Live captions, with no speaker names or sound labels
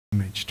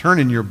image. Turn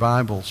in your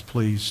Bibles,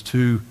 please,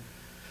 to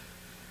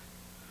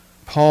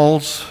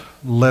Paul's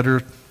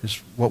letter,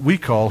 what we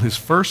call his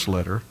first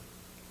letter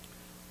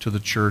to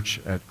the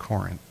church at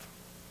Corinth.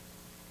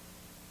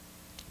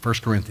 1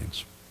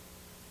 Corinthians.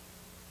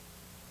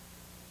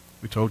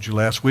 We told you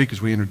last week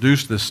as we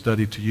introduced this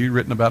study to you,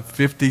 written about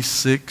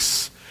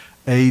 56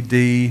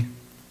 A.D.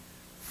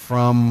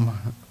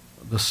 from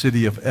the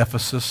city of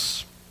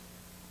Ephesus.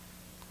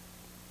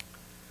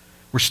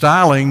 We're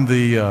styling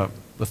the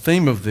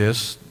theme of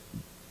this,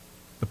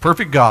 the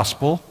perfect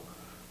gospel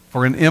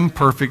for an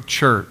imperfect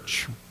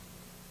church.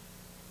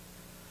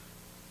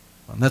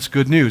 And that's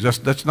good news.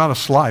 That's not a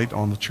slight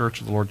on the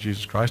Church of the Lord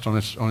Jesus Christ, on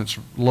its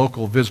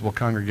local visible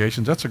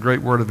congregations. That's a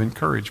great word of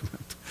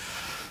encouragement.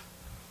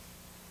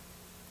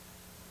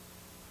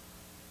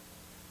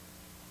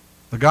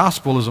 The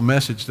gospel is a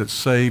message that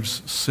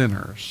saves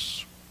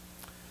sinners.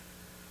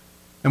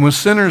 And when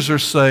sinners are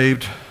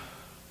saved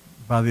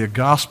by the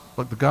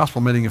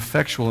gospel being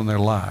effectual in their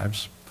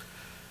lives,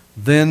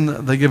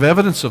 then they give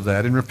evidence of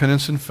that in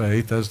repentance and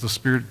faith as the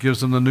Spirit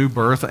gives them the new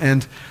birth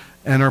and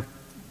are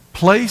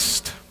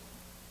placed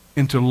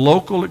into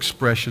local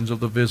expressions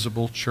of the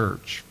visible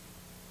church.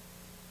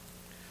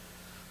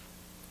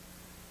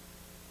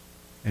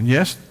 And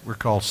yes, we're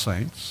called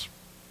saints.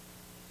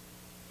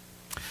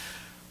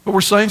 But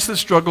we're saints that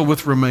struggle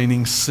with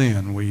remaining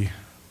sin. We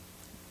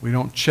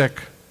don't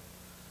check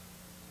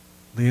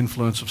the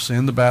influence of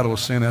sin, the battle of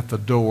sin at the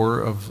door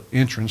of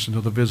entrance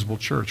into the visible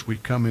church. We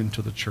come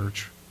into the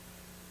church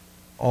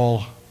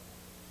all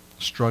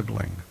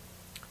struggling,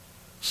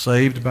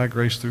 saved by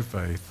grace through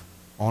faith,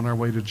 on our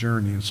way to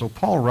journey. And so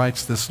Paul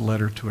writes this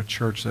letter to a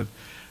church that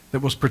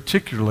was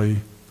particularly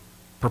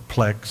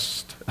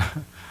perplexed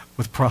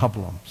with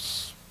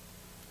problems.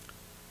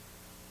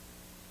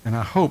 And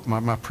I hope,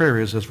 my prayer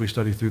is as we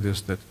study through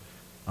this, that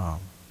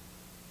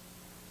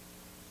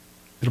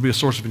it'll be a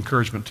source of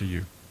encouragement to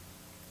you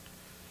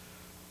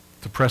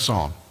to press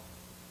on,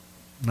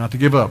 not to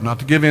give up, not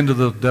to give in to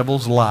the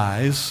devil's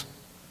lies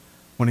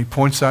when he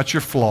points out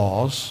your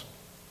flaws,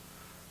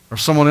 or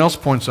someone else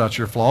points out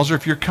your flaws, or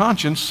if your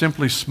conscience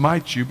simply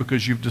smites you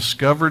because you've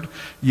discovered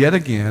yet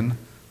again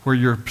where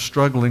you're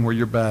struggling, where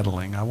you're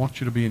battling. I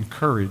want you to be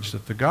encouraged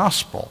that the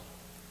gospel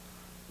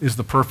is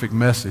the perfect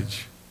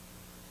message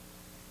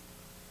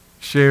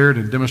shared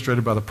and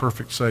demonstrated by the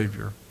perfect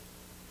Savior.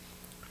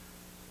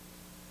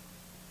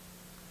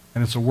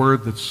 And it's a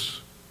word that's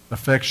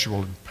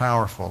effectual and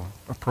powerful,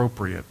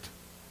 appropriate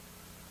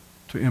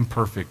to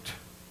imperfect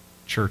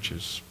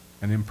churches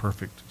and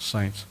imperfect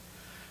saints.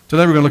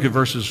 Today we're going to look at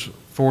verses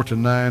 4 to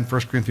 9,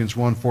 1 Corinthians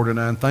 1, 4 to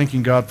 9,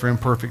 thanking God for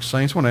imperfect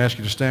saints. I want to ask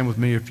you to stand with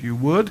me if you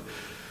would.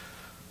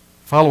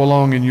 Follow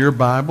along in your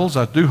Bibles.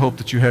 I do hope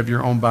that you have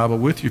your own Bible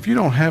with you. If you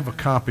don't have a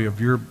copy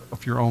of your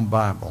own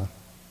Bible,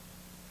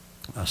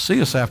 see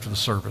us after the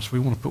service. We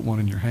want to put one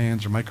in your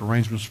hands or make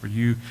arrangements for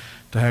you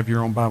to have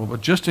your own Bible.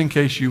 But just in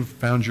case you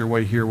found your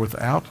way here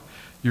without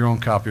your own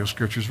copy of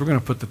Scriptures, we're going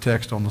to put the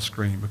text on the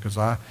screen because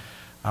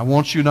I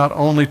want you not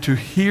only to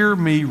hear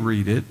me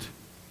read it,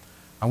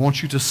 I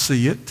want you to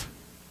see it.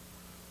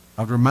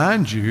 I'd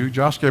remind you,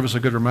 Josh gave us a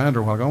good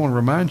reminder a while ago, I want to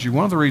remind you,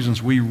 one of the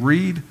reasons we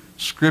read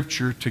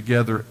Scripture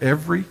together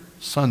every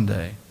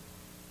Sunday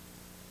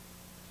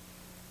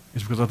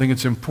is because I think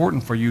it's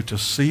important for you to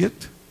see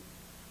it,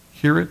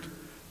 hear it,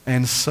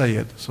 and say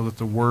it so that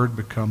the Word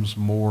becomes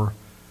more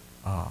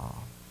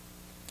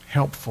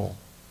helpful.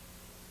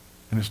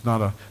 And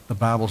the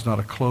Bible's not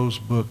a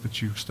closed book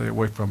that you stay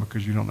away from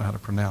because you don't know how to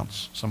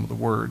pronounce some of the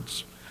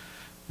words.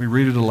 We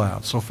read it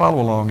aloud. So follow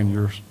along in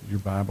your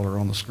Bible or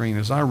on the screen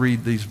as I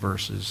read these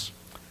verses.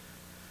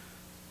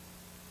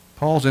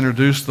 Paul's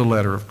introduced the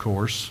letter, of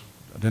course,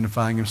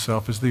 identifying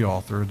himself as the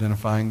author,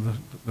 identifying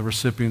the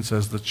recipients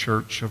as the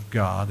church of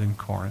God in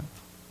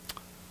Corinth.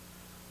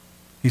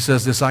 He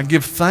says this, I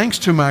give thanks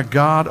to my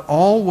God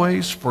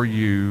always for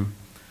you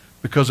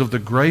because of the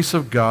grace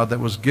of God that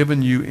was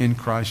given you in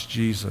Christ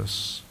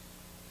Jesus,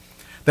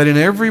 that in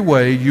every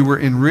way you were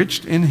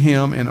enriched in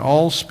him in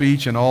all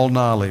speech and all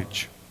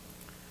knowledge,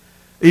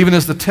 even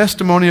as the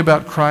testimony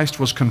about Christ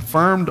was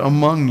confirmed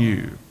among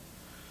you,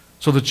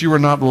 so that you are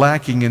not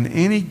lacking in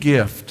any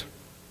gift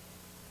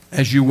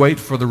as you wait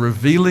for the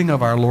revealing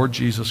of our Lord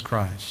Jesus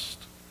Christ,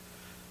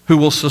 who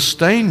will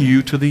sustain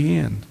you to the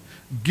end,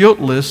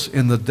 guiltless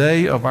in the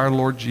day of our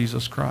Lord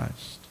Jesus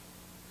Christ.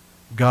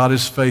 God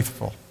is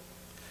faithful,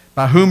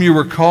 by whom you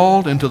were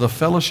called into the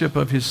fellowship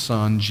of his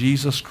Son,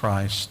 Jesus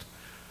Christ,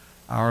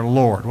 our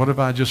Lord. What have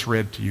I just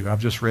read to you?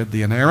 I've just read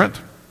the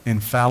inerrant,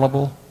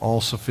 infallible,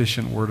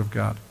 all-sufficient Word of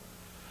God.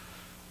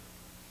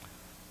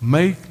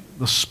 May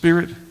the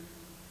Spirit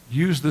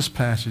use this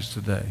passage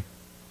today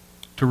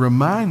to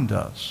remind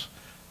us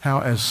how,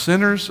 as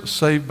sinners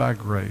saved by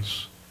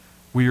grace,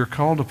 we are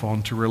called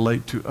upon to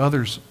relate to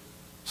others,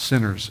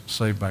 sinners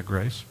saved by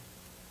grace,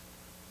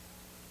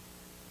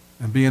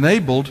 and be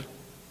enabled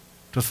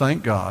to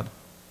thank God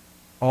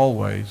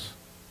always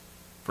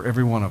for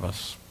every one of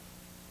us.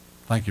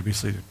 Thank you. Be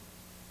seated.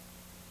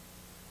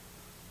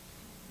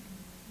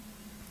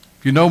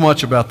 If you know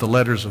much about the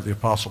letters of the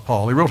Apostle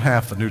Paul, he wrote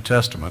half the New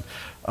Testament.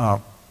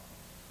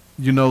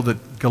 You know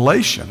that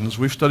Galatians,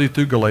 we've studied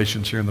through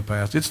Galatians here in the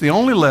past, it's the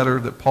only letter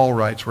that Paul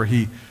writes where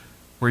he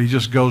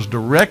just goes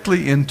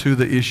directly into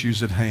the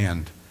issues at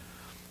hand.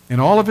 In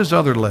all of his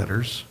other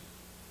letters,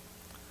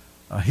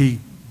 he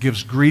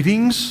gives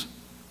greetings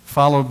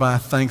followed by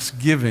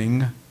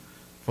thanksgiving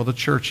for the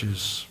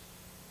churches.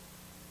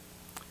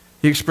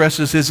 He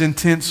expresses his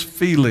intense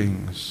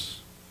feelings.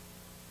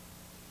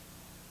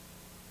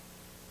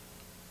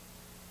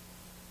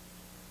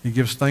 He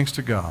gives thanks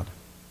to God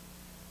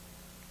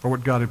for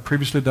what God had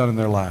previously done in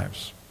their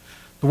lives.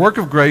 The work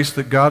of grace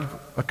that God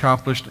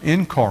accomplished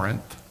in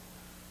Corinth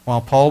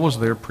while Paul was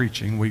there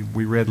preaching, we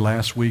read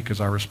last week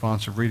as our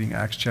responsive reading,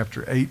 Acts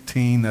chapter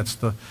 18. That's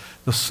the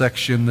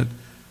section that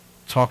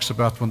talks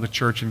about when the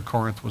church in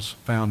Corinth was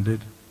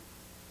founded.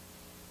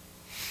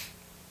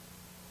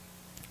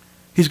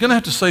 He's going to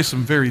have to say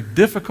some very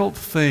difficult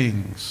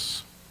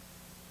things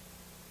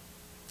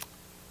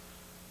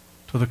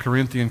to the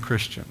Corinthian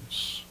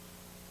Christians.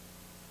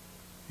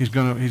 He's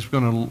going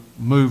to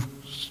move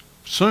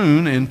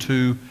soon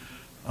into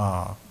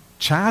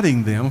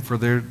chiding them for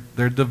their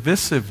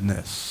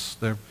divisiveness.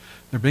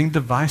 They're being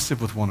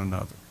divisive with one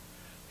another.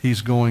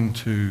 He's going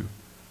to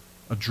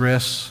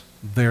address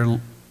their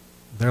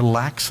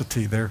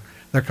laxity, their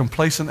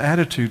complacent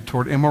attitude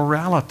toward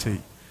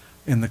immorality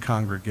in the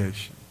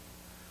congregation.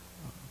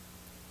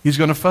 He's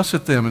going to fuss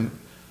at them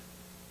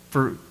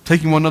for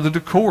taking one another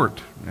to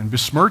court and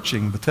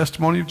besmirching the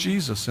testimony of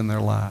Jesus in their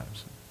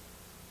lives.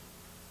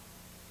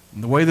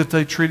 And the way that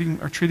they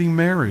are treating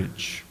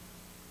marriage,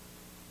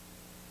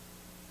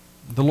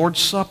 the Lord's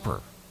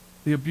Supper,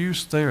 the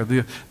abuse there,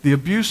 the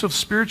abuse of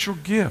spiritual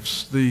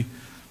gifts, the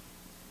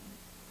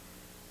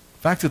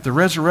fact that the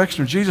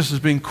resurrection of Jesus is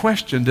being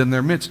questioned in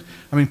their midst.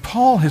 I mean,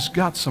 Paul has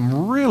got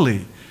some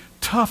really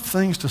tough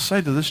things to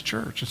say to this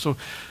church. And so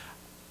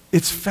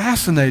it's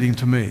fascinating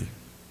to me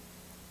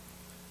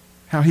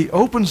how he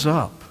opens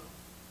up.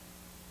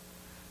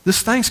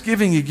 This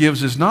thanksgiving he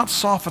gives is not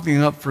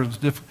softening up for his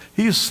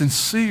he is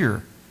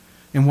sincere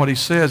in what he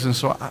says. And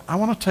so I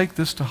want to take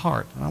this to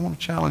heart. And I want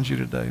to challenge you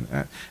today.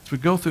 As we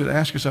go through it,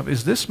 ask yourself,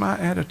 is this my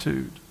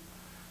attitude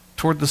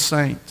toward the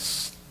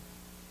saints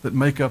that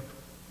make up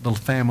the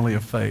family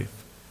of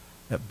faith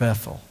at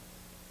Bethel?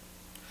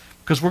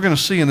 Because we're going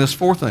to see in this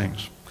four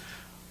things.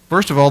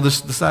 First of all,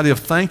 this idea of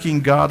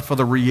thanking God for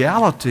the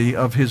reality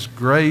of his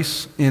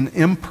grace in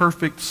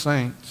imperfect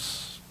saints.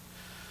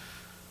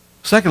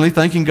 Secondly,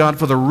 thanking God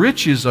for the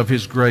riches of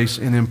his grace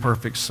in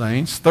imperfect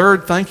saints.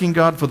 Third, thanking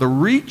God for the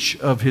reach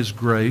of his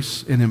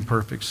grace in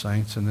imperfect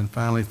saints. And then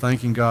finally,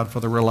 thanking God for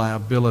the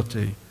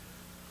reliability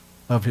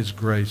of his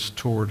grace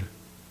toward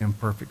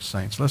imperfect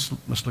saints. Let's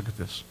look at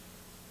this.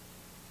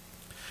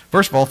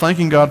 First of all,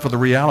 thanking God for the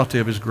reality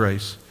of his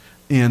grace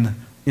in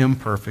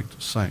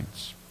imperfect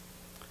saints.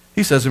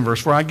 He says in verse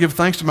 4, I give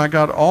thanks to my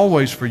God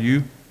always for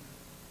you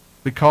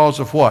because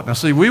of what? Now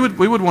see, we would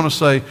want to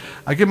say,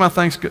 I give my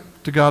thanks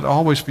to God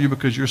always for you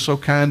because you're so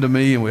kind to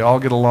me and we all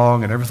get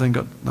along and everything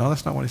goes. No,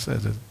 that's not what he says,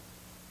 is it?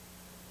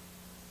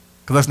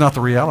 Because that's not the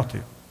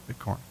reality at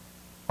Corinth.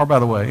 Or by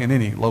the way, in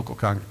any local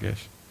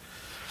congregation.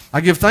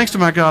 I give thanks to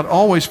my God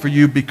always for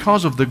you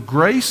because of the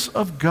grace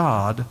of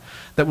God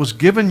that was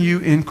given you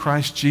in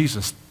Christ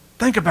Jesus.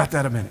 Think about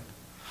that a minute.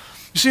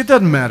 You see, it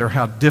doesn't matter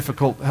how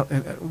difficult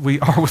we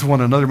are with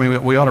one another. I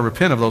mean, we ought to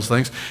repent of those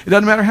things. It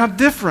doesn't matter how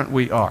different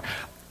we are.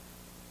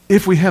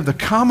 If we have the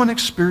common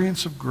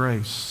experience of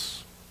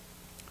grace,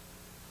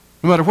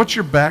 no matter what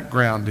your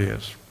background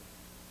is.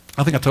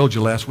 I think I told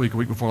you last week, a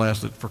week before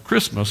last, that for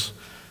Christmas,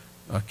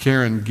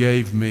 Karen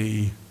gave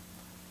me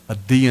a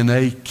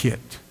DNA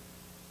kit.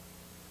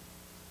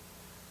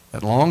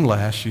 At long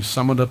last, she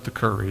summoned up the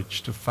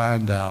courage to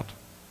find out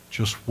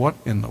just what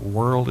in the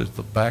world is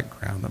the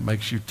background that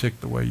makes you tick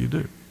the way you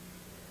do.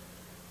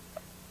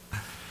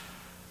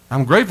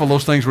 I'm grateful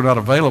those things were not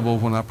available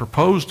when I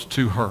proposed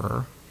to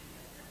her.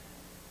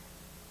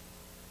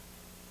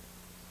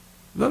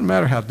 It doesn't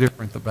matter how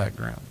different the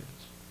background is.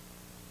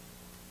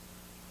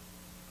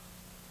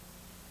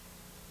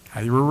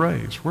 How you were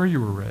raised, where you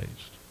were raised.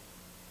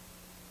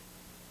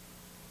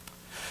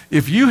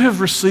 If you have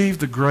received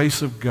the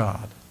grace of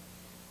God,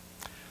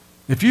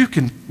 if you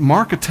can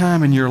mark a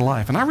time in your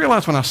life, and I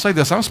realize when I say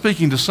this, I'm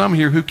speaking to some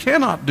here who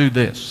cannot do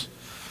this,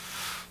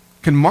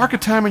 can mark a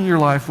time in your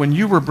life when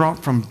you were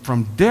brought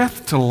from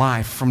death to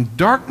life, from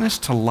darkness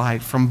to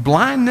light, from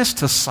blindness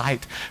to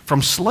sight,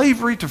 from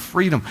slavery to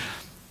freedom.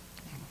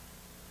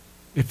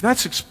 If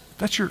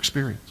that's your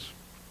experience,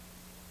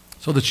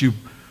 so that you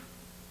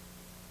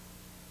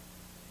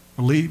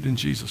believed in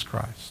Jesus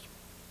Christ,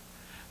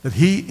 that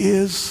he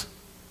is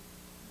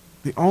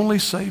the only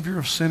Savior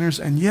of sinners,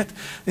 and yet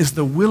is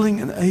the willing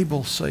and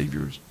able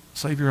Savior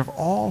of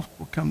all who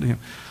will come to him.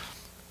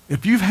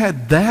 If you've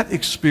had that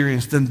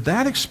experience, then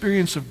that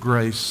experience of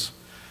grace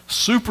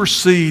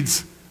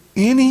supersedes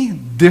any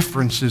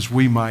differences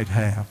we might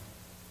have.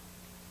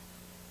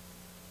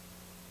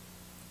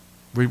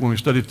 When we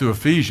studied through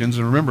Ephesians,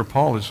 and remember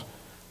Paul is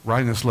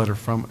writing this letter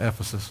from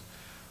Ephesus,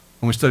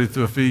 When we studied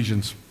through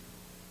Ephesians,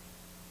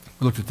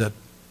 we looked at that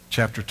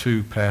chapter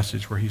 2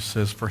 passage where he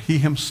says, "For he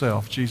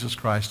himself, Jesus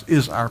Christ,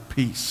 is our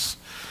peace,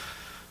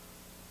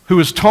 who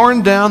has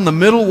torn down the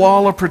middle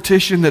wall of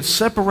partition that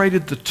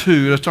separated the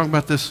two." Let's talk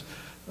about this.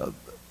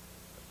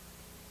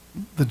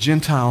 The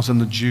Gentiles and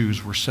the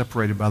Jews were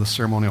separated by the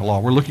ceremonial law.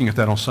 We're looking at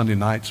that on Sunday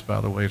nights, by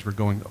the way, as we're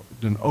going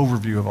to an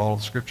overview of all of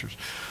the Scriptures.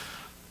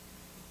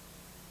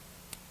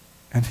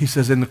 And he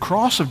says, in the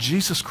cross of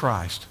Jesus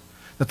Christ,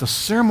 that the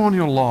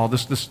ceremonial law,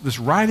 this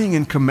writing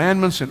in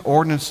commandments and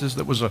ordinances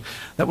that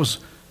was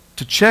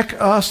to check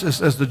us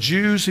as the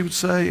Jews, he would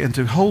say, and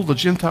to hold the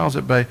Gentiles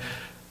at bay,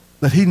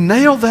 that he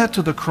nailed that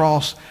to the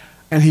cross,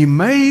 and he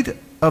made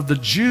of the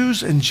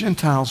Jews and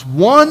Gentiles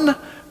one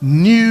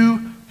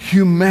new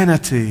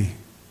humanity,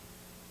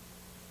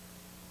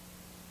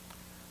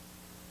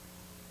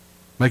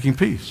 making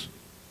peace.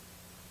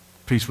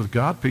 Peace with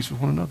God, peace with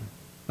one another.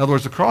 In other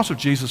words, the cross of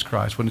Jesus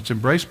Christ, when it's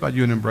embraced by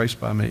you and embraced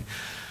by me,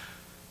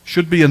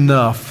 should be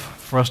enough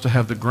for us to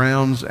have the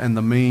grounds and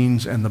the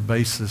means and the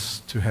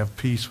basis to have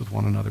peace with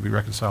one another, be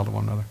reconciled to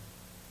one another.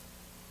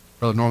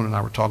 Brother Norman and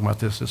I were talking about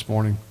this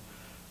morning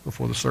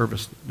before the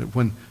service, that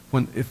when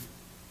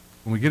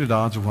we get at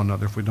odds with one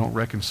another, if we don't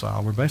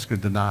reconcile, we're basically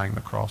denying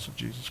the cross of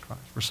Jesus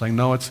Christ. We're saying,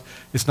 no, it's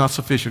not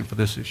sufficient for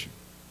this issue.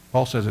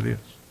 Paul says it is.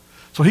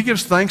 So he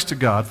gives thanks to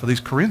God for these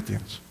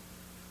Corinthians.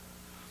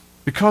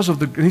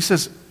 And he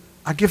says,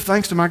 I give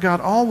thanks to my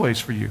God always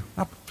for you.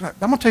 I'm going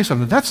to tell you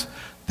something.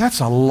 That's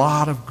a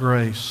lot of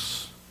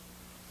grace.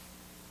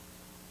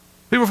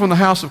 People from the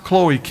house of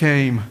Chloe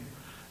came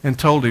and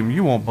told him,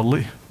 you won't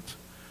believe it.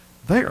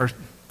 There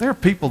are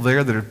people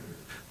there that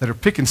are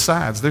picking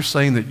sides. They're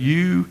saying that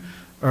you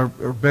are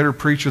a better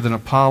preacher than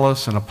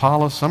Apollos, and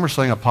Apollos, some are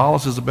saying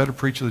Apollos is a better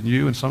preacher than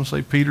you, and some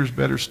say Peter's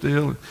better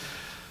still.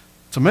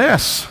 It's a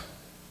mess.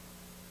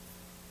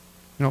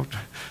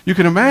 You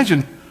can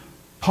imagine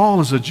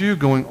Paul as a Jew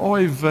going,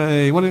 oy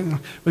vey,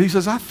 but he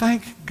says, I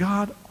thank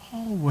God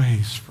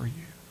always for you.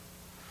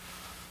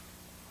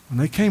 And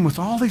they came with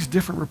all these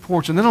different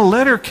reports, and then a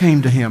letter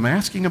came to him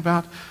asking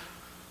about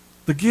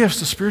the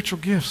gifts, the spiritual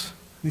gifts.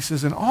 And he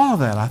says, in all of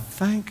that, I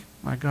thank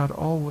my God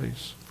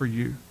always for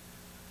you.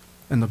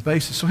 And the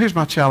basis. So here's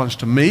my challenge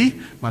to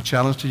me, my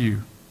challenge to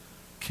you.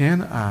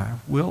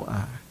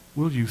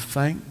 Will you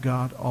thank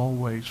God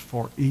always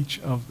for each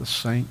of the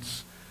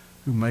saints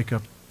who make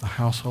up the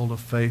household of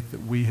faith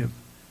that we have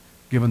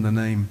given the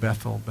name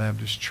Bethel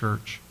Baptist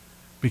Church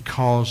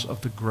because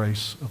of the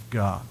grace of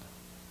God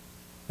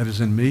that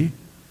is in me,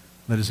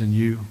 that is in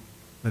you,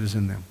 that is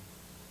in them?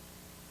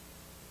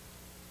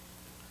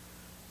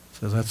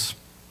 So that's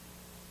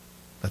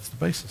the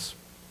basis.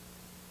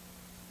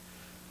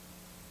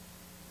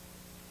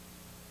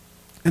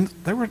 And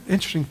there were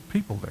interesting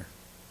people there.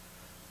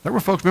 There were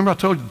folks, remember I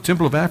told you the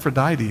temple of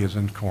Aphrodite is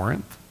in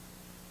Corinth.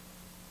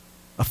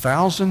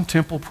 1,000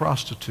 temple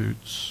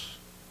prostitutes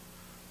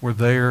were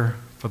there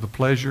for the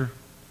pleasure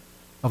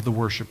of the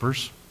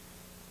worshipers.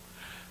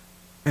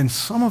 And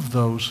some of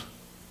those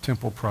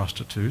temple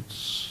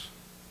prostitutes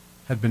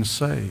had been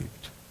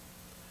saved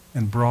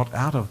and brought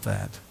out of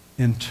that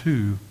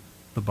into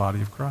the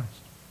body of Christ.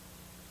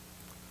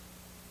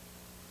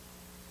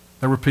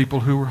 There were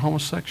people who were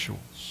homosexuals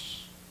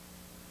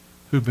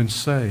who've been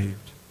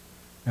saved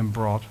and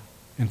brought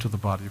into the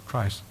body of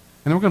Christ.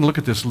 And we're going to look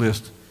at this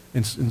list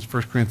in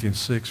 1 Corinthians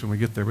 6 when we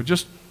get there. But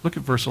just look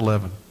at verse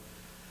 11.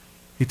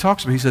 He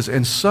says,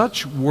 and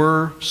such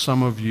were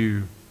some of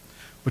you,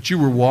 but you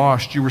were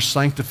washed, you were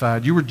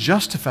sanctified, you were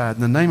justified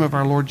in the name of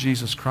our Lord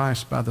Jesus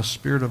Christ by the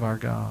Spirit of our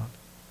God.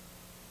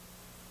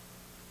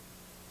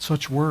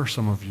 Such were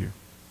some of you.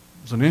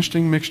 It was an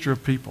interesting mixture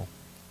of people.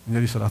 And yet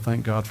he said, I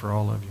thank God for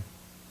all of you.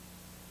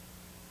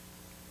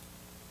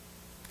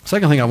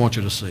 Second thing I want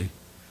you to see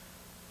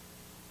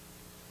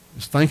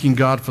is thanking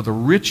God for the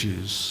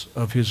riches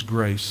of his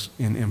grace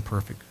in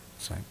imperfect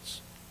saints.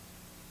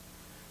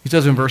 He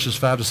says in verses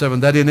 5 to 7,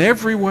 that in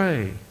every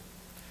way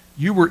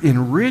you were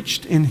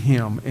enriched in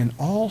him in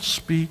all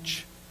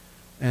speech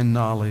and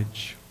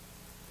knowledge,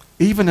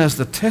 even as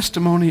the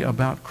testimony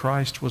about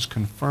Christ was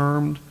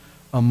confirmed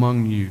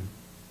among you,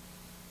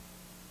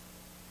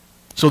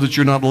 so that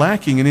you're not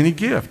lacking in any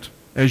gift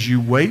as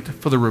you wait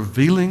for the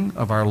revealing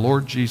of our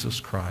Lord Jesus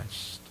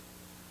Christ.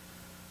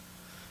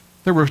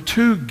 There were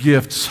two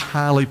gifts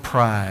highly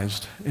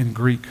prized in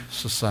Greek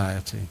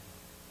society.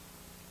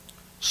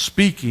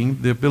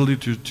 Speaking, the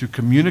ability to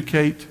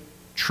communicate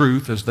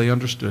truth as they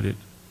understood it,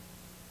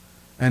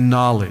 and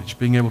knowledge,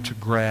 being able to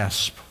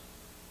grasp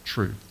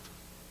truth.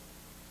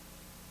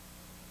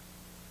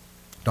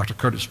 Dr.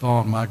 Curtis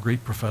Vaughan, my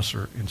Greek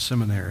professor in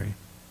seminary,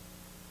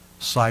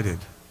 cited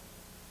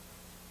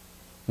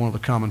one of the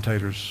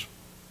commentators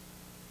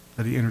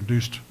that he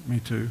introduced me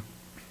to,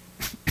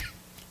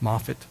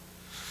 Moffat,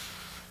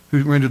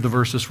 who rendered the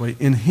verse this way,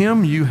 in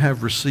him you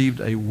have received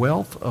a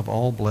wealth of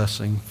all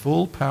blessing,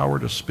 full power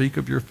to speak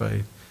of your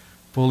faith,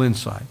 full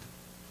insight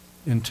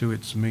into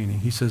its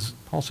meaning.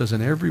 Paul says,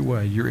 in every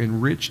way you're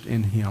enriched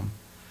in him,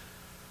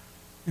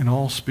 in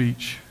all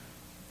speech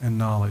and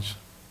knowledge.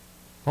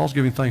 Paul's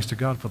giving thanks to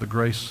God for the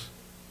grace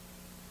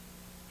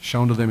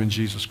shown to them in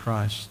Jesus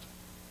Christ.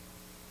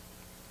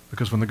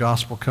 Because when the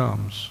gospel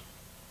comes,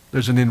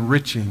 there's an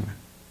enriching.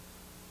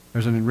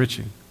 There's an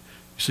enriching.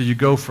 So you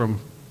go from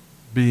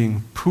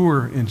being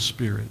poor in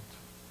spirit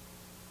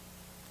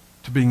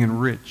to being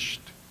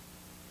enriched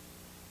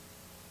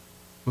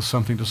with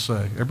something to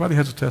say. Everybody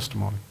has a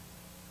testimony.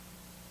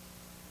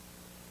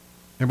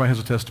 Everybody has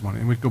a testimony.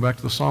 And we go back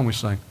to the song we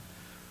sang.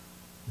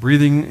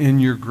 Breathing in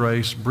your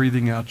grace,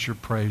 breathing out your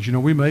praise. You know,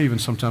 we may even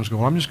sometimes go,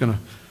 well,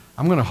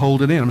 I'm going to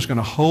hold it in. I'm just going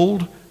to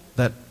hold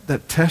that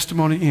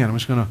testimony in. I'm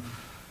just going to.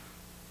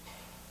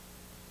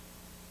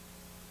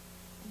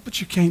 But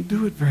you can't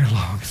do it very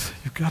long.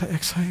 You've got to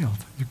exhale.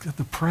 You've got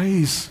the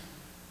praise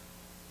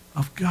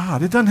of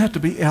God. It doesn't have to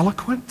be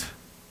eloquent.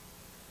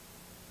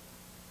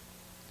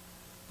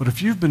 But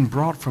if you've been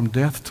brought from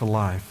death to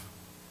life,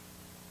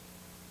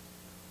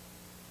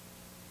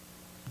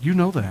 you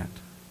know that.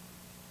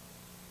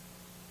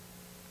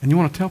 And you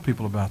want to tell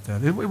people about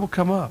that. It will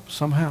come up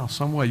somehow,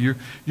 some way.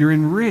 You're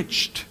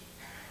enriched.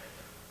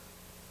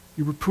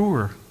 You were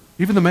poor.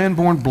 Even the man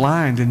born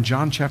blind in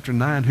John chapter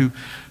 9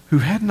 who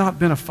had not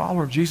been a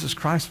follower of Jesus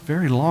Christ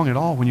very long at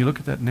all when you look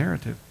at that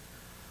narrative.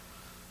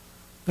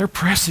 They're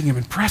pressing him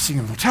and pressing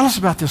him. Well, tell us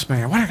about this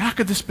man. How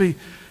could this be?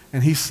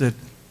 And he said,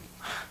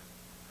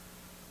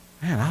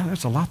 man,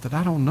 there's a lot that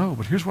I don't know,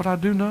 but here's what I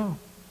do know.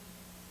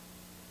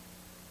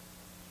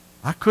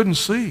 I couldn't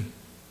see.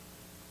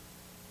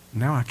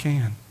 Now I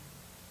can.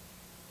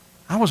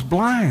 I was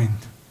blind,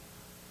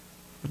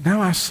 but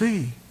now I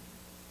see.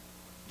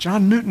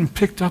 John Newton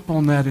picked up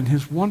on that in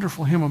his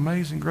wonderful hymn,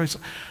 Amazing Grace.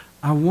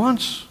 I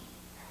once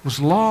was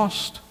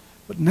lost,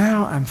 but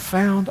now I'm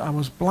found. I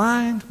was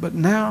blind, but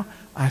now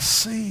I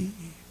see.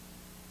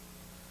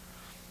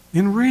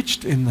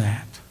 Enriched in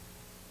that,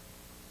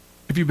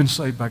 if you've been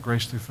saved by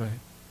grace through faith.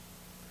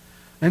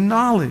 And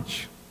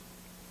knowledge.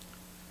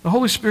 The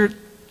Holy Spirit,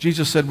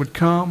 Jesus said, would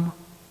come.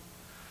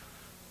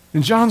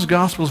 In John's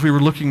Gospels, we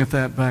were looking at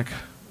that back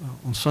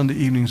on Sunday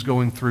evenings,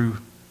 going through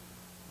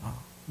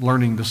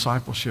learning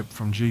discipleship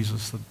from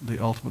Jesus, the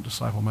ultimate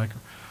disciple maker.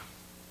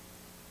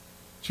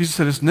 Jesus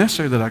said, it's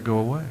necessary that I go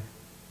away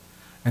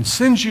and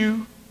send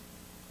you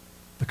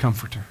the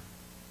Comforter.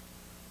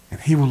 And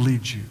he will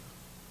lead you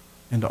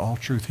into all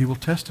truth. He will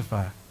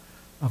testify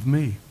of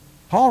me.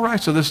 Paul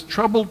writes of this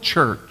troubled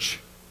church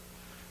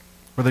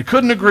where they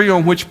couldn't agree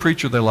on which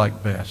preacher they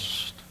liked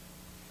best.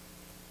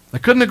 They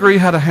couldn't agree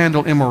how to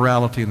handle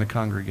immorality in the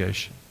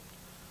congregation.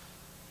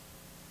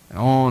 And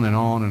on and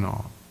on and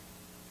on.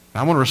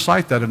 I want to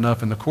recite that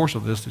enough in the course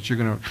of this that you're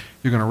going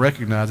to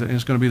recognize it, and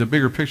it's going to be the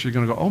bigger picture. You're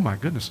going to go, oh my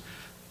goodness,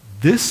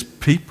 this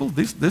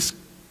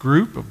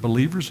group of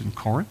believers in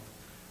Corinth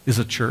is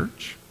a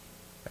church.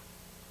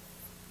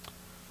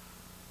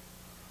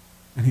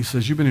 And he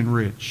says, you've been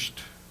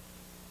enriched.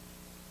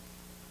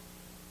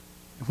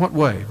 In what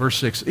way? Verse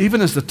 6,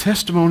 even as the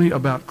testimony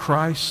about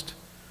Christ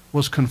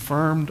was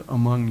confirmed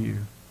among you.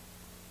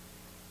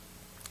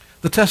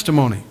 The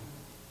testimony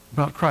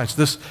about Christ,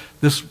 this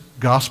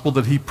gospel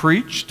that he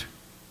preached,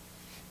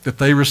 that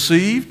they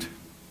received,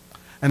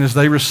 and as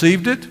they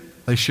received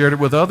it, they shared it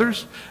with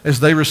others.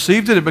 As they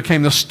received it, it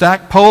became the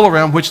stackpole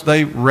around which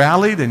they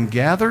rallied and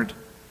gathered.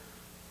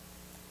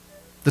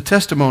 The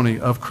testimony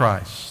of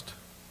Christ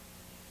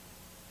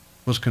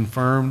was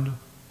confirmed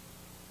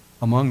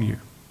among you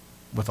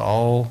with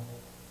all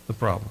the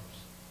problems.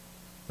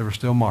 There were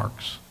still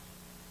marks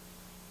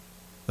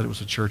that it was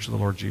the church of the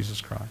Lord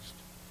Jesus Christ.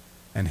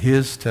 And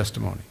his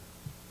testimony,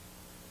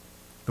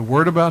 the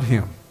word about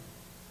him,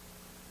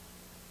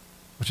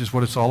 which is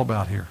what it's all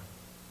about here.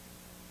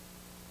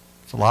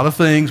 It's a lot of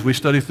things. We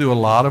study through a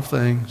lot of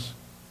things.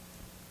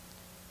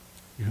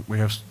 We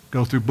have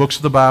go through books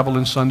of the Bible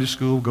in Sunday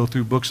school, go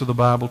through books of the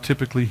Bible,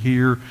 typically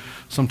here,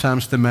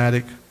 sometimes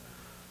thematic.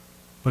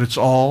 But it's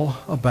all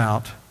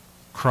about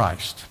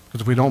Christ.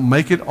 Because if we don't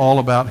make it all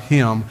about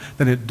him,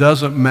 then it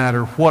doesn't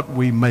matter what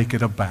we make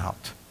it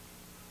about.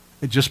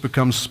 It just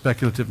becomes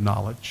speculative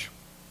knowledge.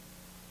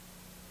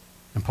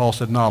 And Paul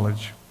said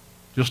knowledge,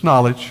 just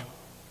knowledge.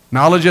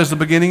 Knowledge as the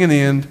beginning and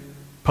end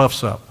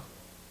puffs up.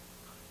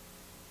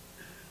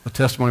 The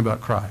testimony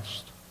about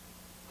Christ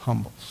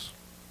humbles.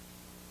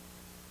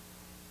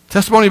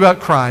 Testimony about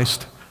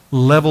Christ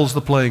levels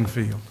the playing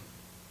field.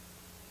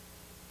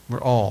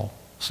 We're all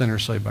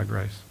sinners saved by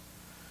grace.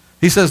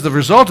 He says the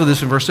result of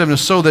this in verse 7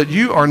 is so that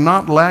you are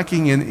not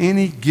lacking in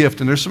any gift.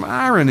 And there's some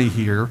irony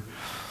here,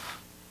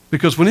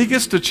 because when he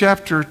gets to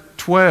chapter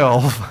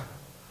 12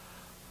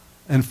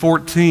 and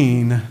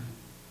 14,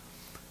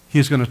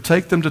 he's going to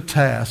take them to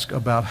task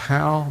about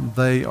how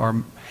they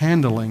are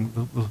handling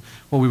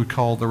what we would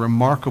call the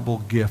remarkable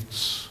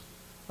gifts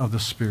of the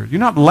Spirit. You're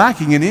not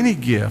lacking in any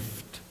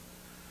gift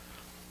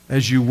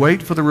as you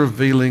wait for the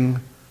revealing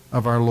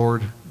of our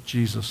Lord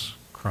Jesus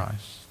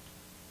Christ.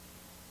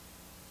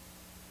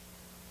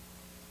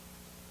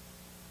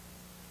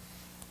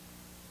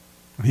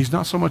 And he's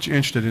not so much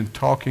interested in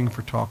talking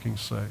for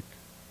talking's sake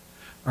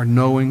or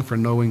knowing for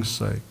knowing's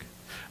sake.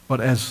 But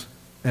as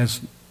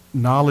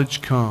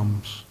knowledge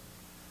comes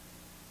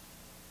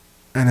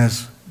and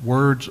as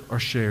words are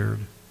shared,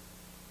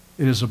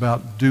 it is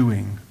about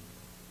doing.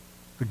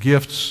 The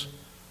gifts,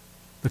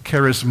 the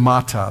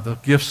charismata, the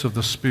gifts of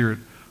the Spirit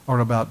are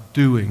about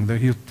doing.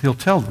 He'll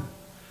tell them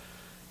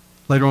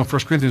later on in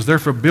 1 Corinthians, they're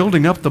for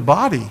building up the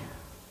body.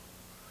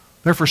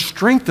 They're for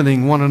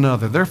strengthening one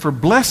another. They're for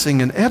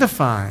blessing and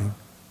edifying.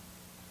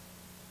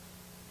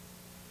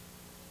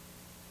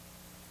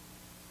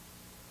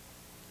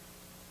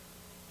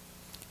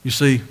 You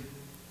see,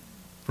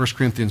 1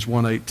 Corinthians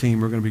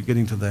 1:18, we're going to be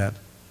getting to that.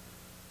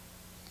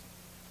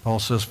 Paul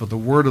says, for the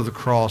word of the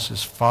cross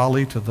is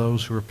folly to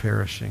those who are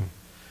perishing,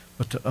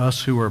 but to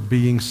us who are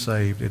being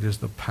saved, it is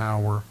the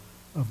power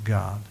of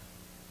God.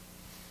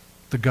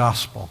 The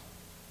gospel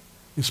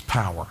is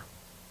power.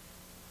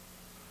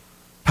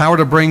 Power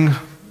to bring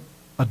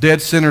a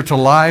dead sinner to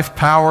life,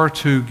 power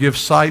to give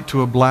sight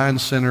to a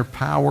blind sinner,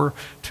 power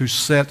to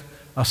set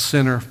a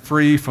sinner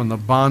free from the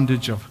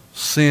bondage of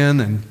sin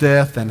and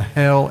death and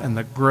hell and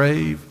the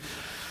grave,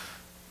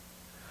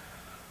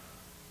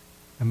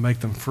 and make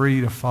them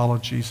free to follow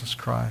Jesus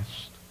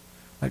Christ.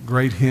 That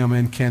great hymn,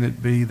 And Can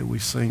It Be, that we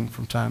sing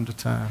from time to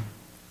time.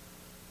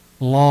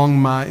 Long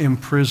my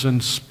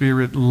imprisoned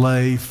spirit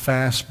lay,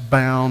 fast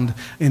bound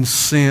in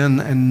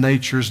sin and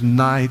nature's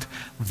night.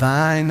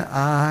 Thine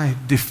eye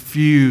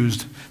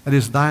diffused, that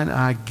is, thine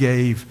eye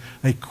gave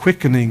a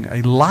quickening,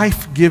 a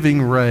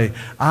life-giving ray.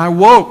 I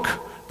woke,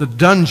 the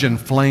dungeon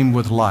flamed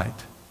with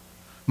light.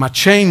 My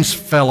chains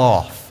fell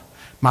off,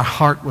 my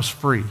heart was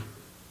free.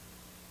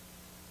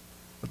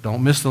 But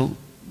don't miss the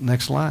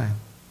next line.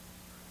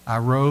 I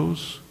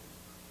rose,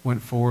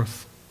 went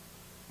forth,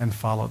 and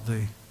followed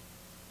thee.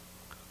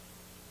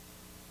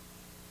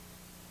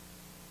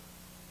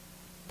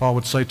 Paul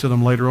would say to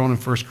them later on in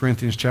 1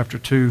 Corinthians chapter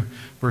 2,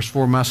 verse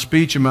 4, my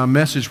speech and my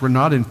message were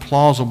not in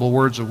plausible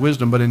words of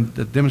wisdom, but in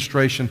the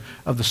demonstration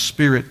of the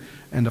Spirit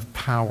and of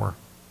power.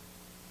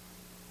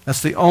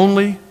 That's the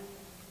only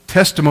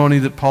testimony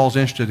that Paul's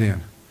interested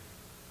in,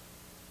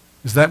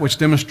 is that which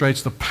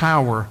demonstrates the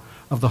power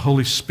of the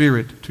Holy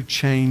Spirit to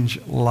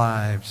change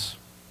lives.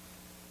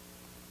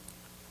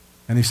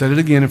 And he said it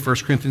again in 1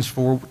 Corinthians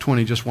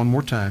 4:20, just one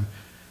more time.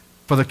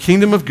 For the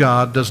kingdom of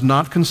God does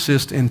not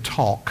consist in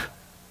talk,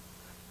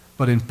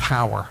 but in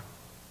power.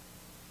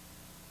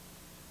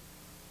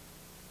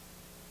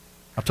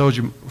 I told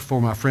you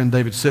before, my friend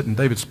David Sitton.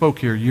 David spoke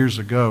here years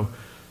ago,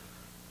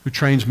 who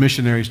trains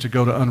missionaries to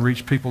go to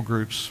unreached people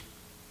groups.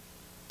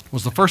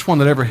 Was the first one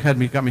that ever got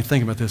me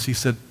thinking about this. He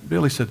said,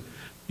 Bill, he said,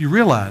 you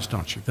realize,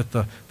 don't you, that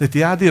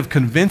the idea of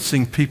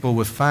convincing people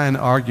with fine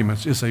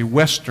arguments is a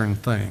Western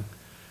thing.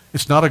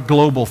 It's not a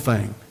global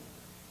thing.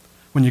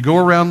 When you go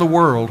around the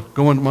world,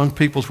 going among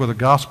peoples where the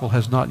gospel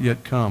has not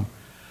yet come,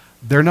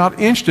 they're not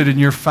interested in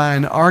your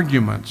fine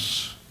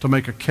arguments to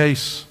make a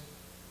case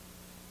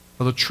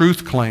for the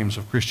truth claims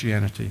of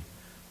Christianity.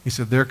 He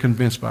said they're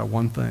convinced by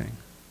one thing: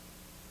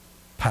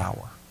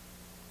 power.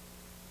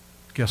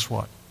 Guess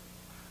what?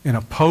 In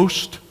a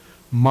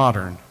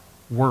post-modern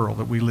world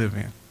that we live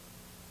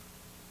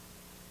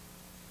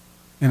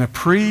in a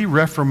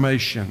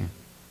pre-Reformation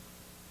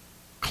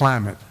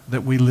climate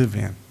that we live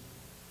in,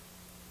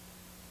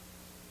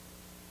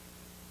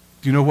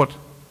 do you know what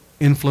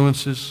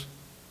influences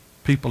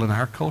people in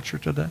our culture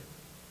today?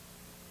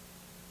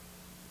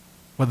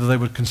 Whether they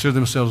would consider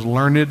themselves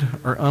learned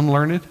or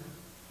unlearned,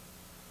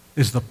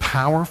 is the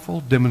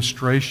powerful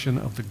demonstration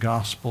of the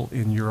gospel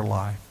in your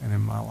life and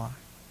in my life.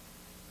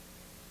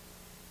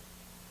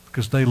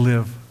 Because they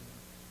live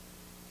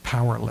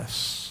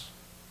powerless.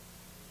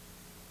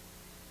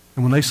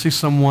 And when they see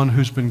someone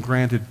who's been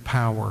granted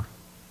power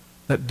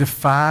that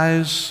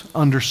defies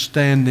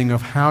understanding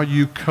of how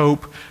you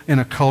cope in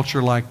a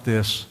culture like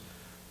this,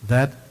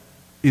 that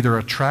either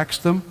attracts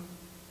them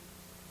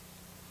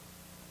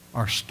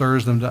or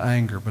stirs them to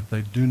anger, but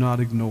they do not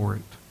ignore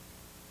it.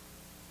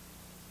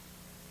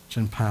 It's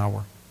in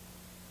power.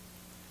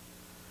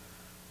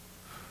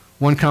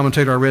 One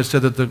commentator I read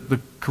said that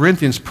the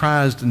Corinthians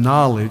prized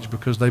knowledge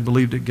because they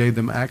believed it gave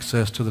them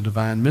access to the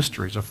divine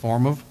mysteries, a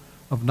form of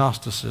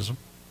Gnosticism.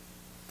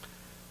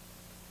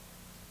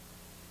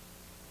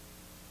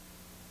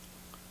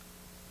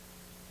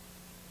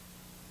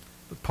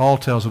 But Paul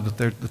tells them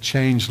that the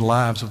changed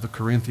lives of the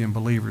Corinthian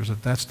believers,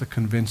 that's the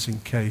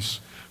convincing case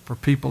for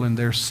people in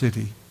their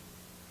city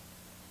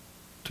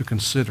to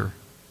consider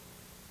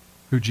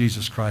who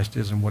Jesus Christ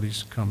is and what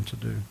he's come to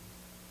do.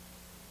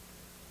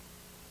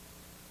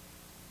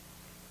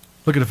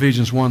 Look at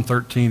Ephesians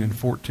 1:13 and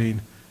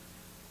 14.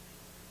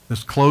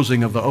 This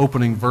closing of the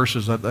opening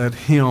verses, that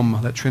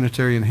hymn, that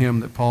Trinitarian hymn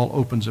that Paul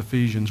opens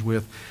Ephesians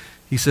with.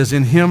 He says,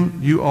 in him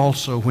you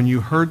also, when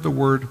you heard the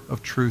word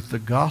of truth, the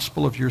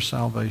gospel of your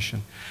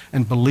salvation,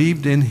 and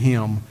believed in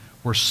him,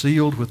 were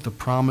sealed with the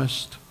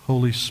promised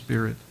Holy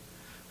Spirit,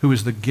 who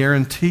is the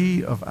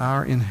guarantee of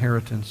our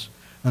inheritance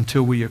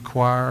until we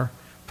acquire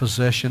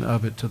possession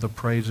of it to the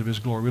praise of his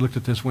glory. We looked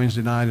at this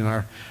Wednesday night in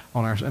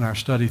our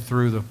study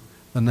through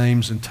the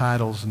names and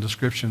titles and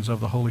descriptions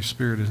of the Holy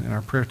Spirit in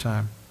our prayer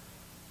time.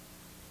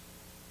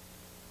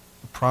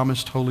 The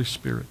promised Holy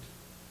Spirit.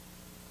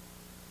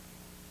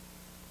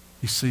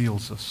 He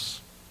seals us.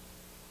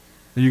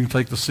 And you can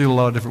take the seal a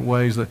lot of different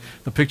ways. The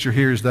picture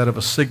here is that of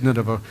a signet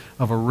of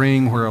a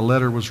ring where a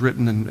letter was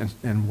written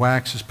and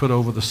wax is put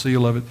over the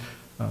seal of it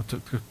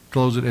to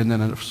close it, and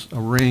then a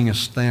ring is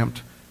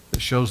stamped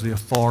that shows the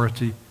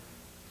authority,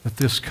 that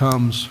this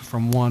comes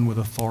from one with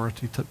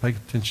authority. Pay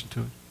attention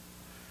to it.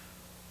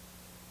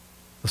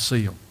 The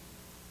seal.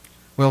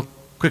 Well,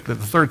 quickly,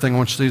 the third thing I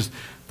want you to see is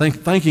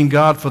thanking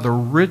God for the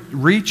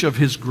reach of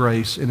His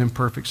grace in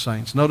imperfect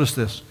saints. Notice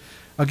this.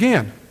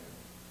 Again,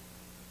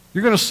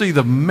 you're going to see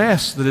the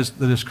mess that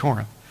is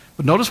Corinth.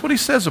 But notice what he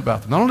says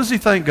about them. Not only does he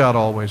thank God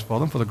always for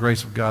them, for the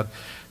grace of God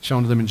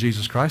shown to them in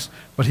Jesus Christ,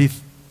 but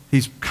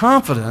he's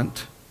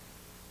confident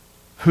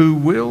who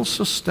will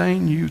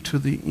sustain you to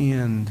the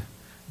end,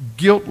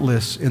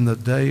 guiltless in the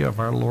day of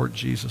our Lord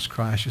Jesus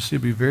Christ. You see,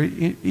 it'd be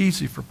very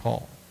easy for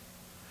Paul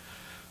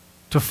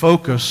to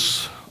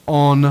focus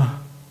on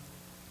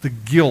the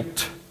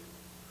guilt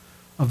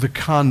of the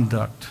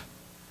conduct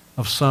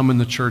of some in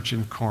the church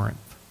in Corinth.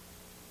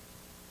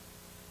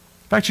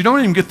 In fact, you don't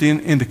even get the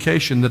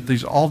indication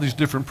that all these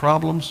different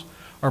problems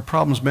are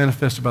problems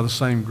manifested by the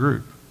same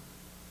group.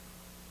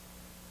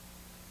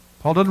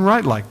 Paul doesn't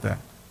write like that.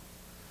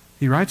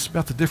 He writes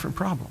about the different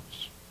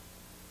problems.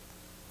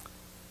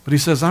 But he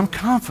says, I'm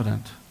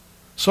confident,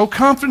 so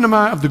confident am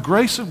I of the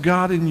grace of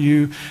God in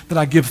you that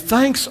I give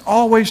thanks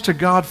always to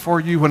God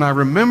for you when I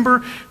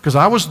remember, because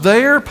I was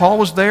there, Paul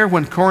was there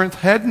when Corinth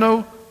had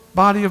no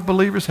body of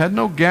believers, had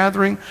no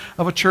gathering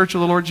of a church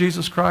of the Lord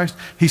Jesus Christ.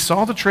 He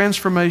saw the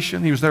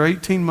transformation. He was there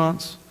 18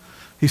 months.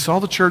 He saw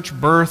the church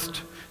birthed,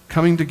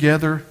 coming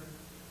together.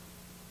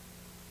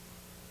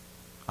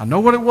 I know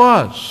what it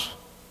was.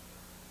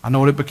 I know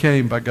what it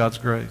became by God's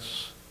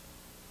grace.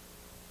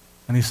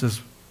 And he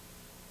says,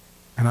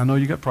 and I know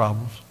you got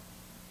problems.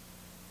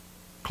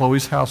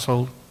 Chloe's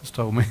household has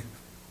told me.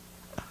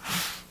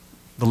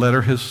 The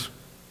letter has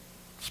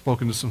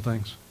spoken to some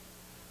things.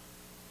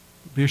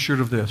 Be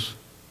assured of this.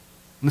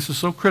 And this is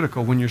so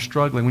critical when you're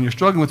struggling. When you're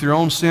struggling with your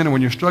own sin, or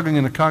when you're struggling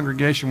in a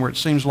congregation where it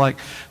seems like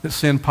that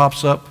sin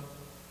pops up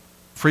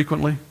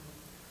frequently,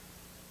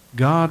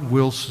 God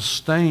will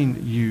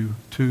sustain you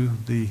to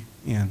the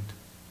end.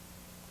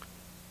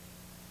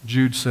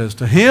 Jude says,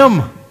 to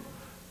Him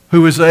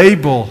who is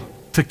able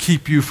to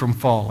keep you from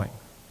falling.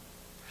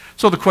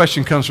 So the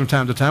question comes from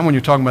time to time when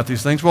you're talking about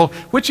these things, well,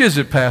 which is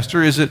it,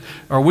 Pastor?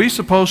 Are we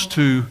supposed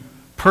to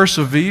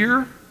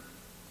persevere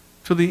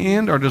to the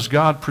end, or does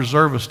God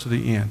preserve us to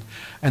the end?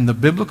 And the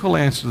biblical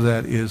answer to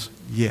that is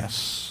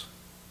yes.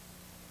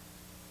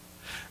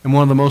 And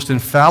one of the most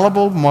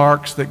infallible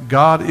marks that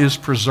God is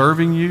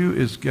preserving you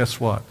is, guess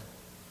what?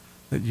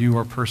 That you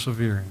are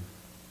persevering.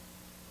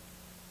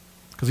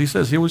 Because He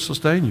says He will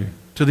sustain you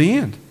to the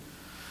end.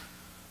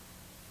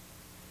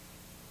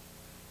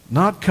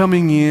 Not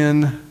coming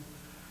in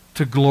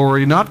to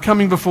glory, not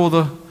coming before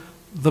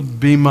the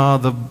bema,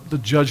 the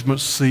judgment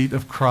seat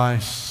of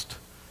Christ,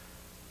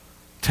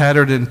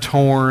 tattered and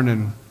torn,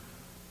 and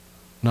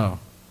no,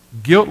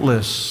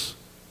 guiltless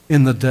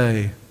in the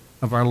day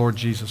of our Lord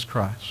Jesus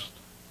Christ.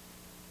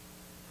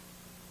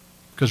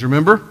 Because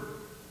remember,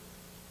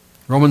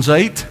 Romans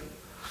 8,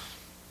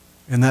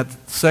 in that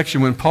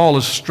section when Paul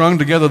has strung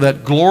together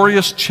that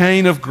glorious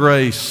chain of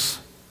grace,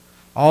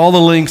 all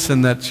the links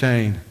in that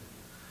chain.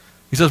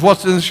 He says, what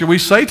then should we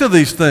say to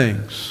these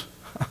things?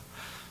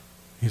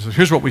 He says,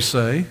 here's what we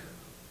say.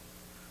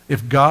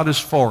 If God is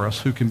for us,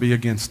 who can be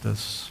against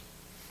us?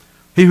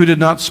 He who did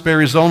not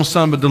spare His own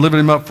Son, but delivered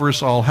Him up for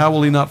us all, how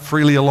will He not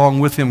freely along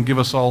with Him give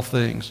us all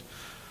things?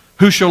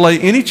 Who shall lay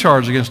any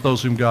charge against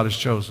those whom God has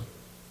chosen?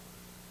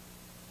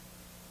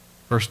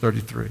 Verse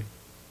 33.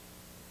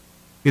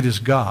 It is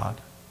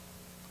God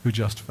who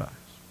justifies.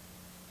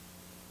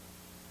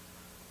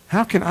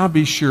 How can I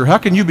be sure? How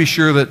can you be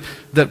sure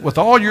that with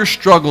all your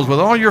struggles, with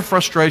all your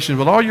frustrations,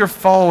 with all your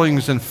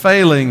fallings and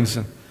failings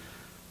and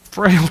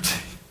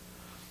frailty,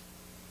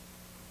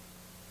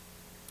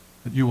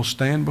 that you will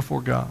stand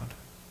before God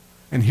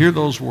and hear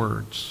those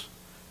words,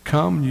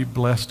 come, you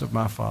blessed of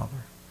my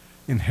Father,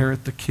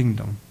 inherit the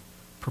kingdom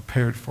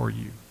prepared for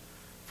you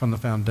from the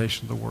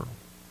foundation of the world.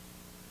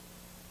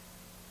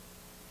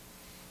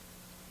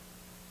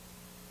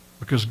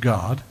 Because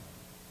God,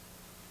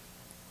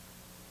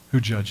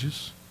 who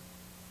judges,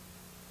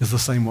 is the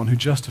same one who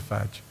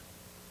justified you.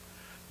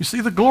 You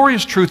see, the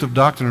glorious truth of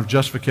doctrine of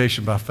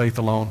justification by faith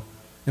alone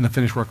in the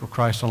finished work of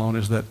Christ alone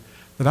is that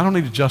I don't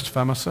need to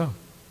justify myself.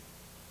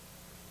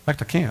 In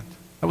fact, I can't.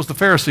 That was the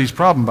Pharisees'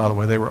 problem, by the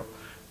way. They were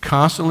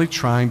constantly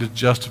trying to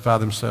justify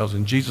themselves,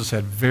 and Jesus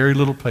had very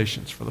little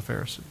patience for the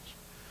Pharisees.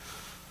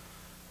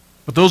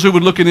 But those who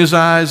would look in His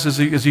eyes as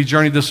he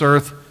journeyed this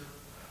earth,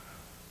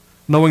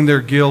 knowing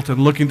their guilt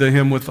and looking to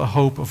Him with the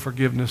hope of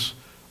forgiveness,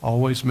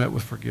 always met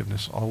with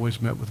forgiveness,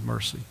 always met with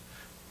mercy,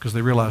 because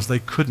they realized they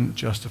couldn't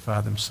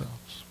justify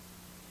themselves.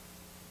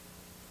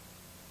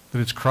 That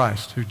it's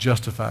Christ who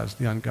justifies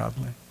the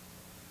ungodly,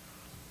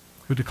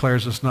 who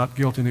declares us not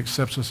guilty and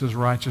accepts us as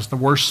righteous. The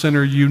worst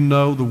sinner you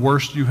know, the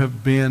worst you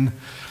have been,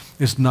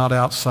 is not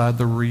outside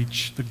the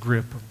reach, the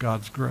grip of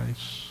God's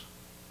grace.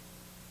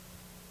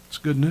 It's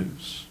good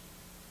news.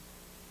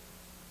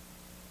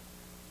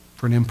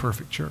 for an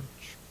imperfect church.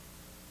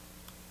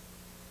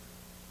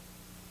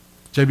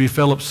 J.B.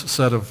 Phillips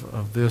said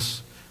of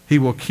this, He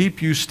will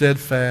keep you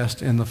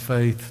steadfast in the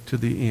faith to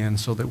the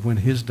end so that when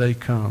His day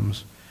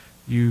comes,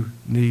 you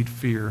need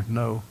fear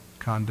no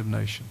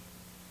condemnation.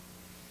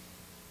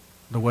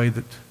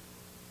 The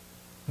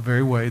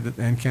very way that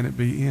and can it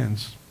be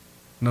ends.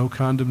 No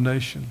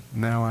condemnation,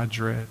 now I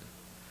dread.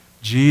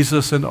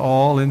 Jesus and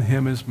all in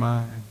Him is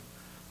mine.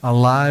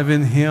 Alive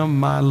in Him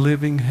my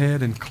living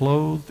head and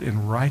clothed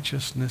in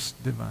righteousness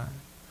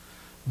divine.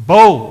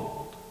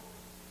 Bold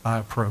I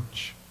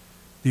approach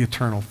the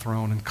eternal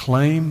throne and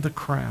claim the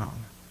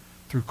crown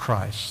through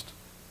Christ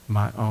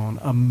my own.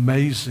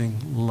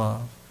 Amazing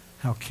love,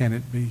 how can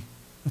it be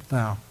that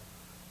thou,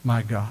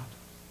 my God,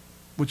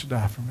 wouldst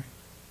die for me?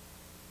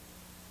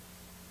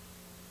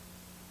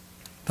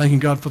 Thanking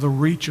God for the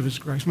reach of His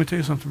grace. Let me tell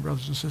you something,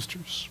 brothers and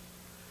sisters.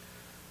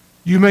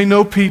 You may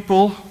know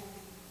people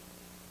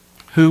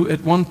who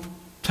at one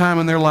time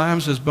in their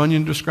lives, as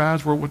Bunyan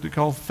describes, were what they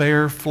call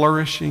fair,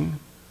 flourishing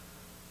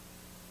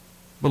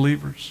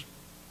believers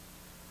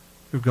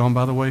who've gone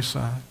by the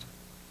wayside.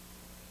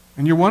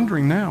 And you're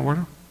wondering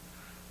now,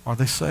 are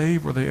they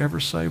saved? Were they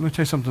ever saved? Let me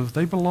tell you something. If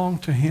they belong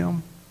to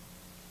Him,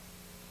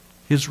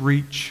 His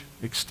reach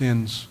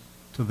extends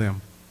to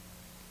them.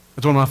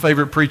 As one of my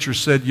favorite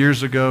preachers said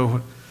years ago,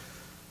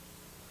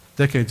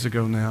 decades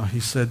ago now, he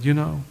said, you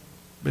know,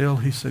 Bill,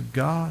 he said,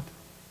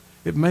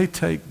 it may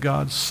take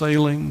God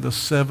sailing the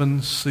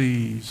 7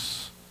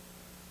 seas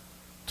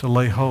to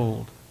lay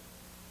hold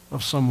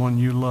of someone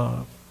you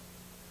love.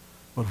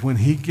 But when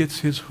He gets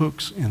His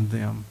hooks in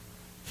them,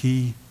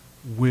 He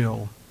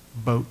will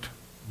boat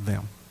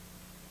them.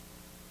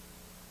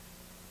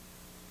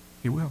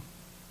 He will.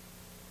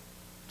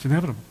 It's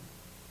inevitable.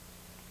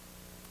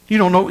 You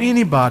don't know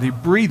anybody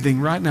breathing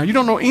right now. You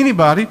don't know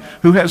anybody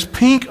who has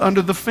pink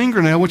under the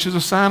fingernail, which is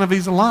a sign of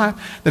he's alive,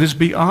 that is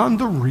beyond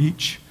the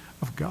reach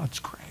of God's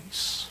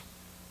grace.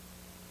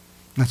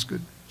 That's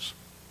good news.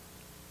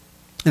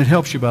 And it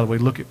helps you, by the way,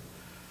 look at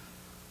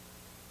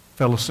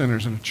fellow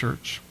sinners in a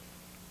church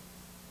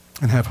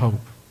and have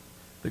hope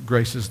that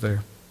grace is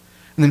there.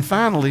 And then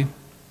finally,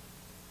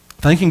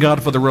 thanking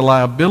God for the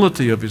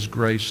reliability of His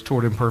grace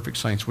toward imperfect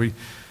saints. We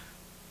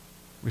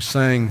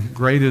sang,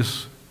 great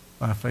is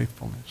thy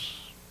faithfulness.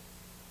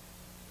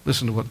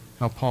 Listen to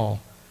how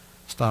Paul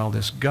styled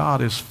this. God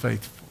is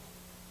faithful.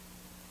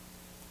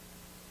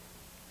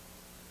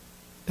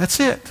 That's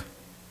it.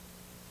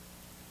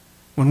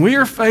 When we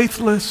are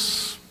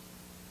faithless,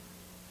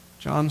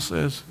 John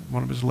says in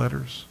one of his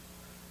letters,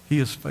 He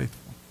is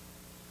faithful.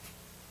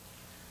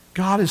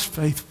 God is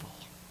faithful,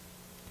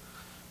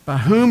 by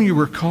whom you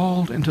were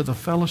called into the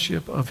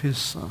fellowship of His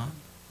Son.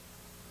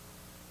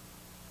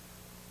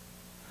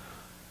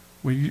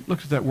 We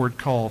looked at that word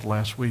called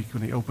last week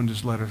when he opened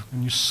his letter,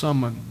 and you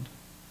summoned.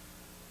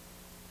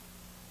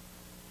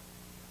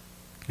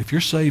 If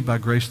you're saved by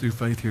grace through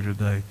faith here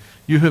today,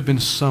 you have been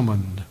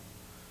summoned.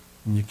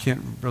 And you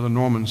can't, Brother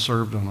Norman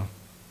served on a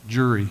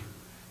jury,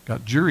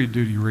 got jury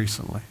duty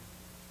recently.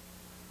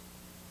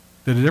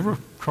 Did it ever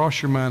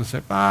cross your mind to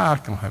say,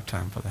 I don't have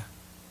time for that?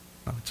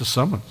 No, it's a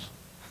summons.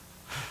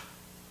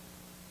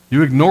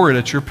 You ignore it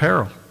at your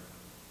peril.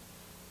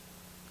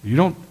 You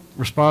don't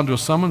respond to a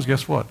summons,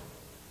 guess what?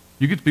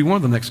 You get to be one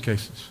of the next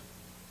cases.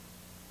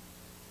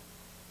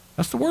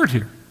 That's the word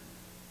here.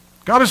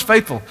 God is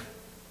faithful,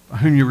 by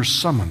whom you were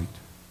summoned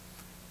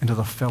into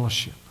the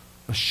fellowship,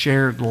 the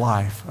shared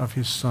life of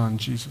His Son,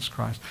 Jesus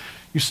Christ.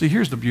 You see,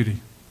 here's the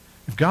beauty.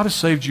 If God has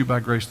saved you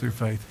by grace through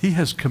faith, He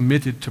has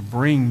committed to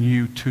bring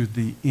you to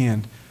the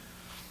end.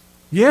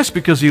 Yes,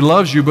 because He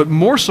loves you, but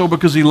more so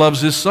because He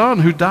loves His Son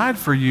who died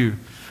for you.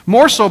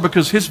 More so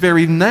because His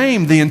very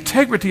name, the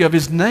integrity of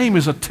His name,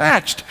 is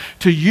attached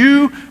to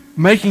you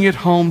making it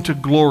home to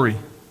glory.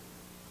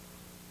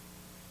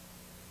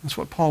 That's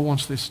what Paul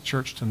wants this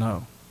church to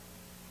know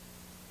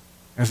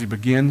as he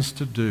begins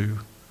to do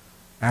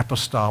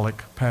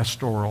apostolic,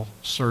 pastoral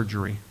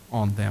surgery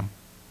on them.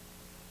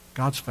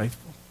 God's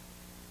faithful.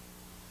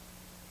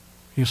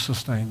 He'll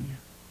sustain you.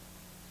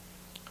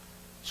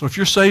 So if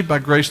you're saved by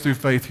grace through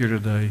faith here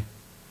today,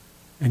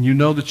 and you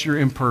know that you're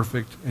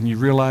imperfect, and you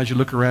realize, you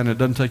look around, and it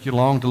doesn't take you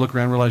long to look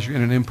around and realize you're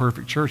in an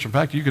imperfect church. In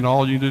fact,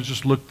 all you do is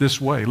just look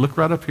this way. Look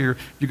right up here.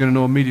 You're going to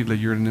know immediately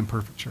you're in an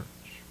imperfect church.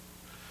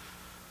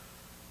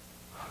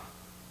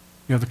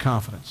 You have the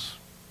confidence.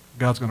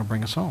 God's going to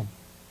bring us home.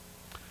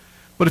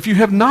 But if you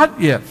have not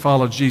yet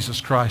followed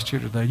Jesus Christ here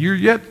today, you're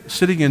yet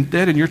sitting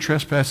dead in your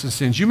trespasses and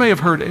sins. You may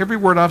have heard every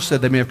word I've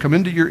said. They may have come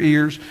into your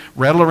ears,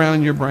 rattle around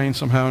in your brain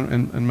somehow,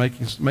 and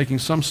making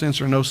some sense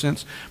or no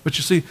sense. But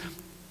you see,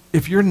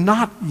 if you're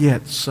not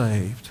yet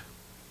saved,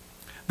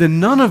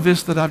 then none of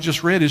this that I've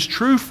just read is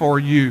true for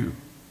you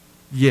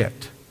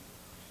yet.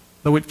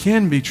 Though it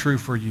can be true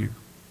for you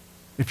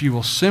if you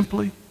will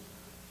simply,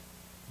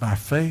 by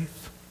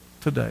faith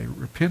today,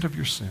 repent of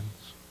your sins.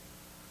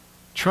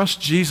 Trust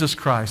Jesus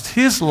Christ,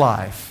 His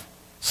life,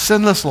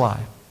 sinless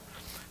life,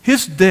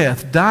 His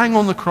death, dying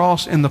on the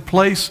cross in the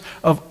place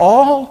of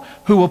all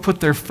who will put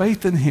their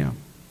faith in Him.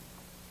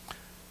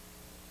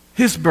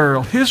 His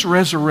burial, His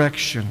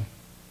resurrection.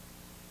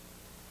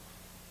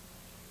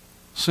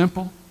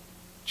 Simple,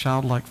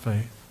 childlike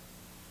faith.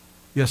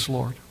 Yes,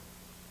 Lord,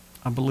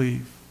 I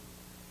believe.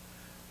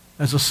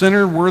 As a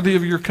sinner worthy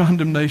of your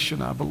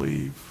condemnation, I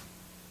believe.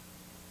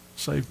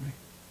 Save me.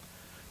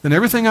 Then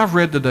everything I've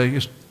read today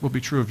will be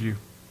true of you.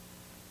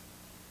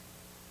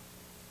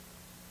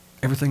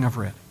 Everything I've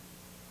read.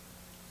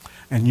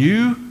 And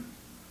you,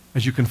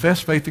 as you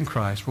confess faith in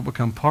Christ, will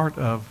become part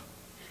of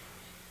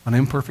an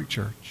imperfect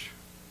church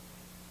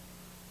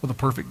with a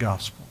perfect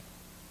gospel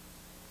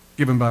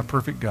given by a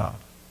perfect God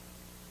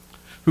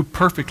who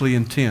perfectly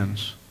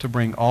intends to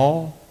bring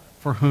all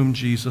for whom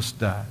Jesus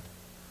died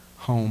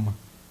home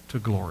to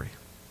glory.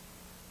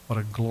 What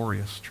a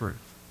glorious truth.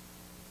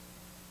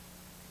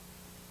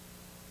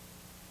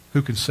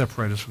 Who can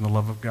separate us from the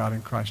love of God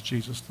in Christ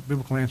Jesus? The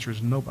biblical answer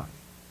is nobody.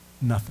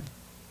 Nothing.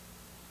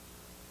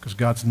 Because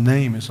God's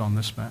name is on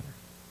this matter.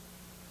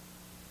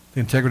 The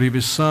integrity of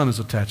His Son is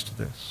attached to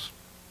this.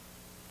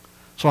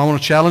 So I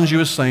want to challenge you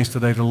as saints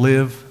today to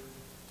live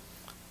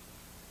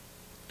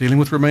dealing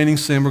with remaining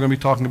sin. We're going to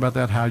be talking about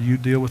that, how you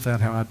deal with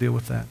that, how I deal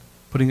with that.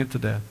 Putting it to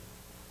death.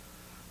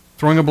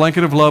 Throwing a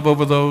blanket of love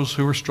over those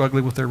who are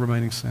struggling with their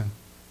remaining sin.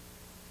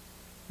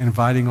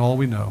 Inviting all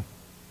we know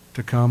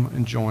to come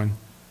and join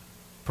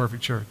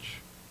perfect church.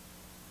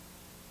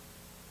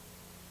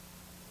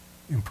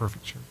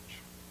 Imperfect church.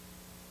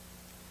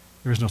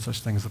 There is no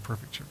such thing as the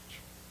perfect church.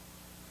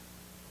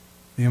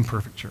 The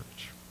imperfect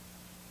church.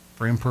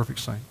 For imperfect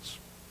saints.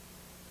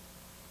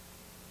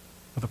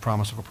 With the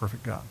promise of a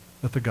perfect God.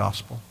 That the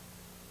gospel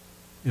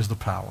is the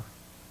power.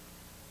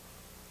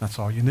 That's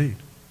all you need.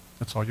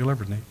 That's all you'll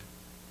ever need.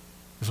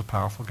 Is a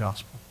powerful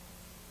gospel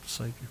to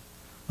save you.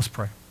 Let's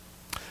pray.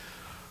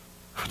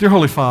 Dear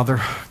Holy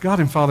Father, God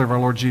and Father of our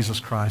Lord Jesus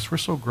Christ, we're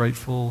so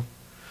grateful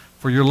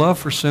for your love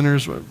for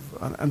sinners.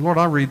 And Lord,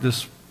 I read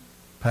this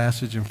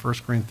passage in 1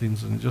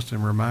 Corinthians and just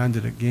am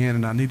reminded again,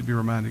 and I need to be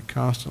reminded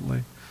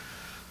constantly,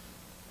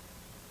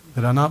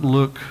 that I not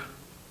look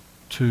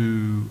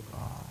to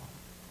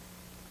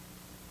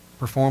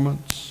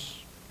performance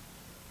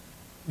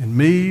in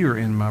me or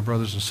in my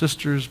brothers and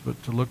sisters,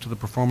 but to look to the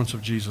performance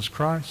of Jesus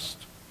Christ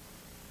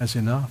as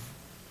enough.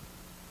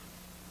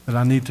 That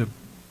I need to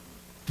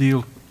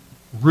deal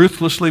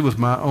ruthlessly with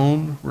my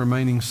own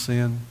remaining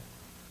sin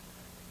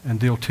and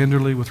deal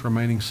tenderly with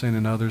remaining sin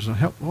in others. And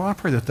I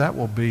pray that that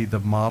will be the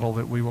model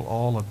that we will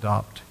all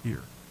adopt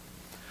here.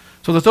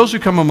 So that those who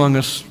come among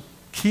us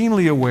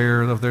keenly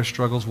aware of their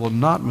struggles will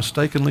not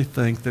mistakenly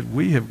think that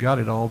we have got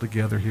it all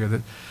together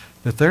here,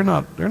 that they're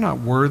not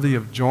worthy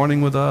of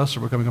joining with us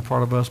or becoming a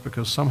part of us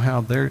because somehow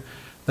they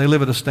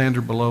live at a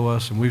standard below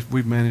us and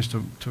we've managed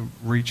to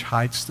reach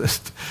heights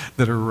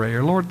that are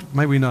rare. Lord,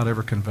 may we not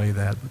ever convey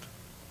that. But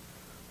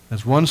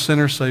as one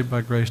sinner saved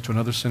by grace to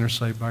another sinner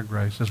saved by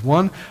grace. As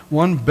one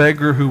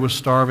beggar who was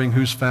starving,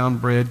 who's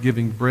found bread,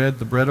 giving bread,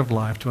 the bread of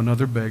life, to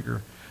another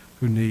beggar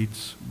who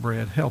needs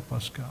bread. Help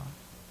us, God,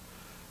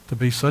 to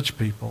be such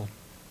people,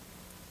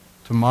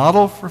 to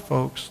model for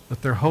folks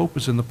that their hope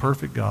is in the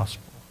perfect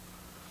gospel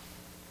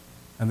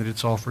and that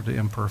it's offered to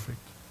imperfect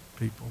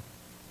people.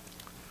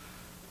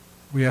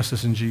 We ask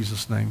this in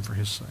Jesus' name for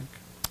His sake.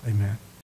 Amen.